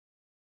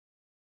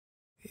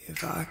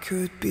If I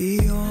could be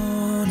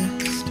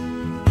honest,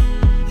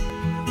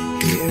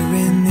 here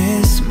in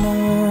this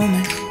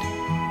moment,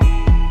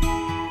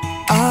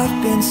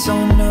 I've been so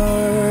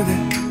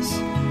nervous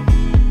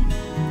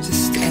to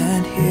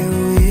stand here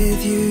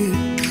with you.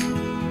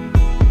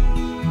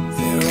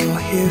 They're all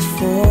here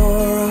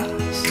for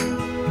us,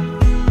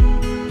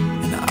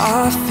 and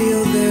I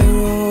feel their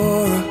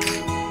aura,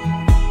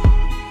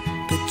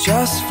 but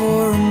just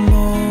for a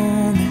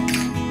moment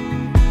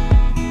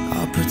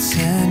I'll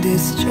pretend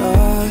it's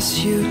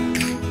just you.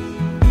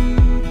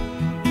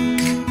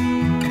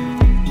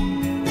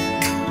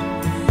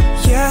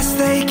 Yes,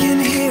 they can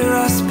hear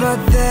us, but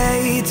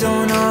they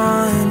don't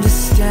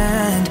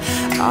understand.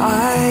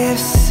 I have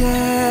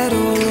said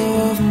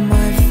all of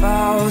my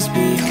vows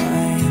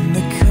behind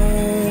the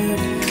curtain.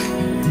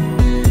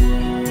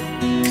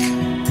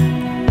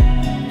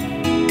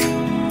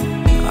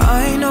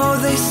 I know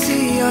they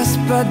see us,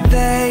 but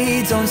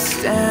they don't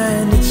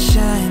stand a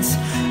chance.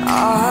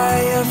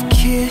 I have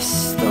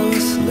kissed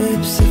those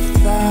lips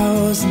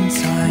 1,000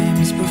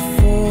 times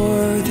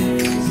before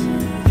this.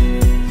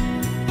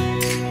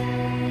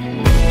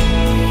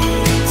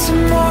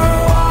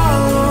 Tomorrow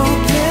I'll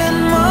open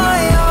my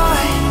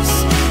eyes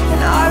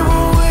and I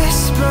will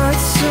whisper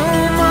to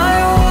my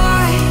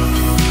wife,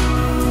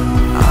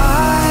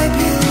 I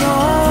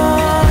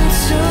belong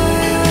to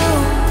you.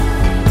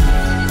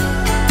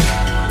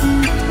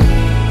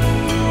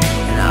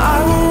 And I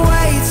will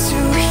wait to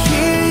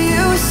hear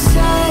you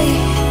say,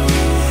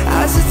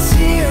 as a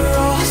tear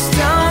rolls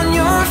down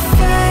your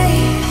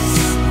face,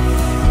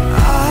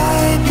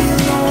 I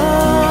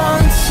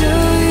belong to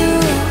you.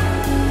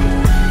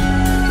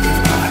 If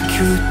I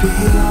could be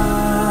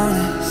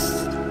honest,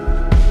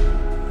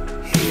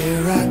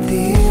 here at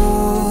the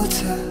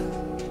altar,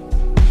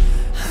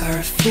 I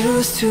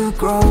refuse to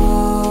grow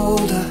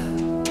older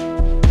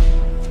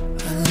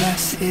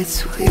unless it's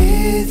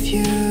with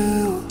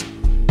you.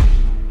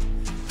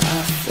 I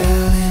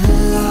fell in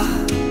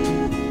love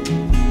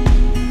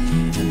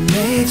and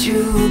made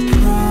you a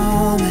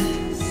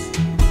promise,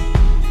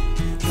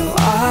 though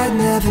I'd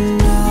never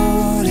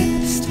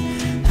noticed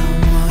how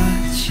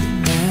much it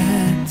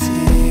meant to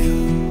you.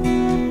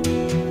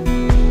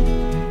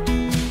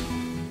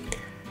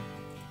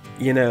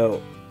 You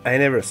know, I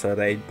never thought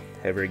I'd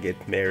ever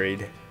get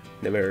married.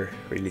 Never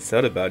really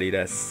thought about it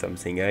as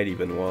something I'd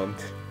even want.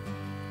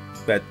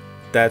 But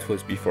that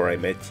was before I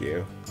met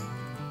you.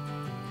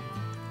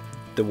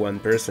 The one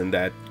person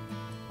that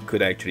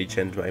could actually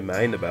change my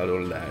mind about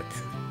all that.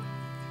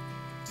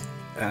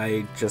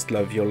 I just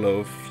love your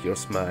love, your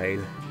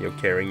smile, your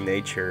caring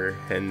nature,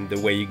 and the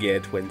way you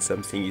get when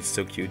something is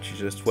so cute you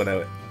just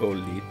wanna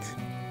hold it.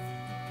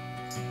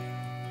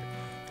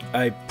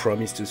 I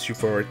promise to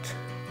support,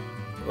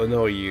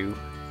 honor you,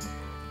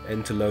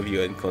 and to love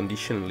you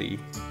unconditionally.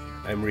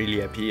 I'm really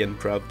happy and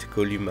proud to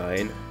call you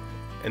mine,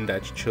 and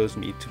that you chose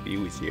me to be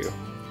with you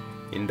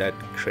in that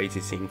crazy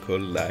thing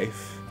called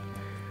life.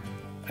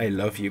 I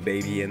love you,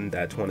 baby, and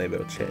that won't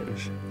ever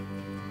change.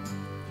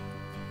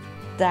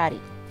 Daddy,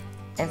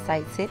 as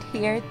I sit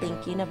here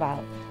thinking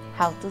about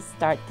how to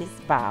start these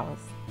vows,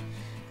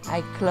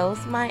 I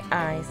close my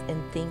eyes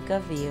and think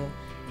of you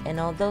and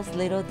all those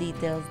little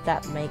details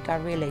that make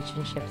our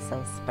relationship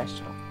so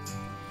special.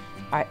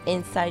 Our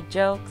inside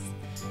jokes,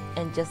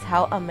 and just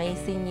how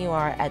amazing you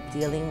are at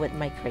dealing with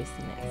my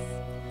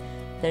craziness.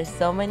 There's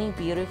so many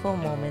beautiful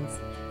moments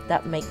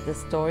that make the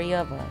story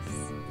of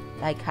us,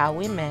 like how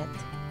we met,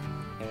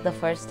 the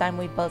first time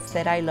we both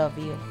said I love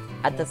you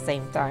at the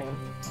same time,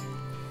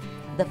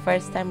 the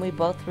first time we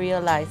both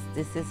realized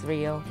this is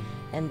real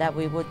and that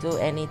we would do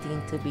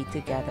anything to be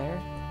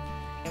together.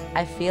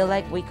 I feel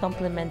like we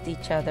complement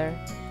each other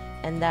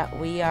and that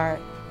we are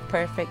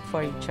perfect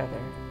for each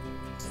other.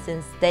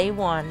 Since day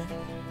one,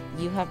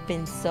 you have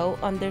been so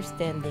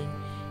understanding,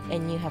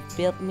 and you have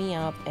built me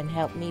up and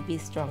helped me be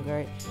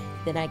stronger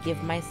than I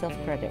give myself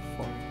credit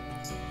for.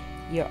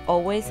 You're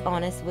always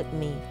honest with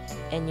me,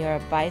 and your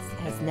advice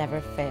has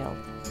never failed.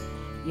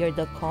 You're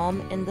the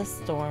calm in the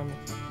storm,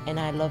 and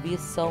I love you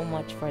so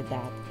much for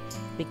that,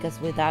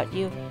 because without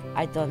you,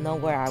 I don't know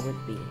where I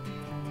would be.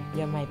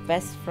 You're my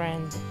best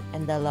friend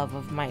and the love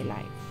of my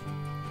life.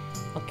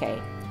 Okay,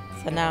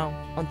 so now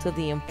onto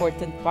the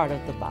important part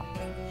of the vow.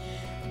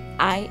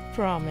 I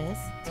promise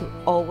to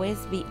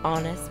always be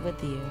honest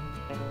with you,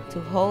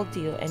 to hold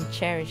you and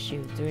cherish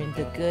you during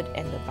the good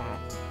and the bad.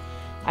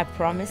 I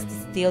promise to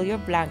steal your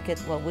blanket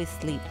while we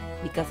sleep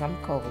because I'm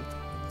cold.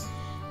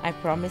 I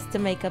promise to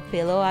make a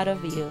pillow out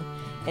of you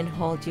and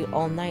hold you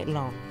all night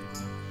long.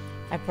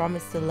 I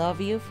promise to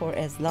love you for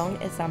as long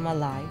as I'm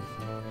alive.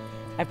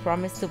 I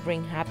promise to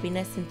bring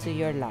happiness into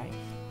your life.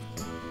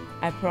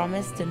 I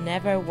promise to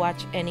never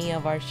watch any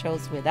of our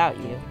shows without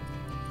you.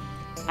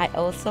 I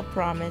also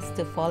promise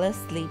to fall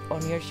asleep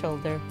on your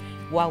shoulder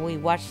while we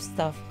watch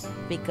stuff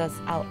because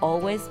I'll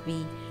always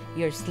be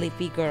your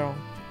sleepy girl,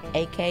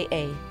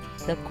 aka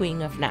the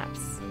queen of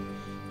naps.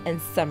 In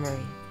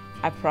summary,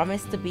 I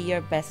promise to be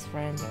your best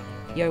friend,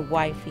 your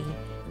wifey,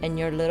 and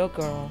your little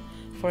girl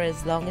for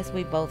as long as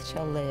we both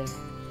shall live.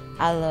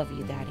 I love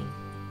you, Daddy.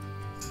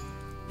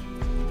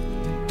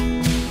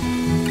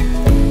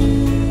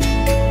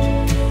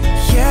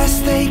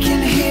 yes, they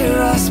can hear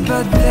us,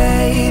 but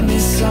they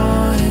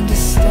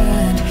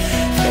misunderstand.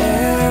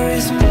 There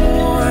is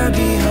more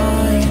behind